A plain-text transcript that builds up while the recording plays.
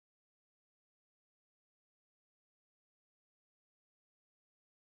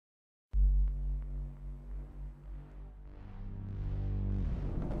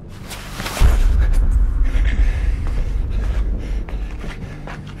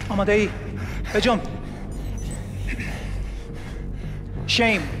آماده ای؟ بجنب.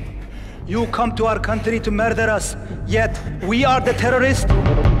 Shame. You come to our country to murder us, yet we are the terrorists.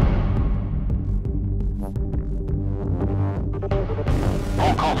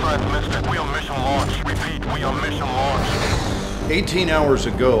 All call signs misfit. We on mission launch. Repeat, we on mission launch. 18 hours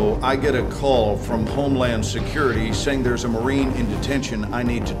ago, I get a call from Homeland Security saying there's a Marine in detention I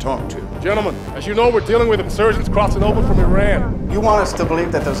need to talk to. Gentlemen, as you know, we're dealing with insurgents crossing over from Iran. You want us to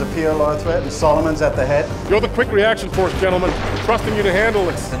believe that there's a PLO threat and Solomon's at the head? You're the quick reaction force, gentlemen. Trusting you to handle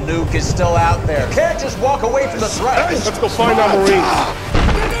this. The nuke is still out there. Can't just walk away from the threat. Let's go find our Marines.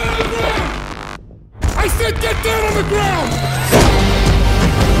 I said get down on the ground!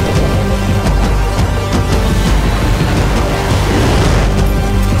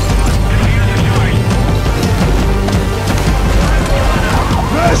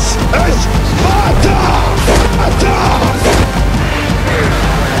 This is Sparta!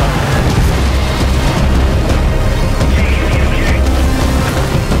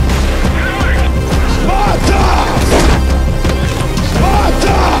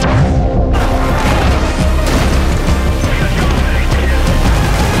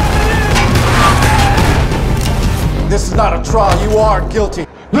 This is not a trial. You are guilty.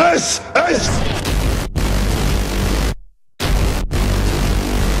 This is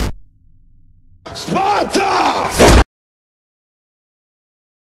Sparta!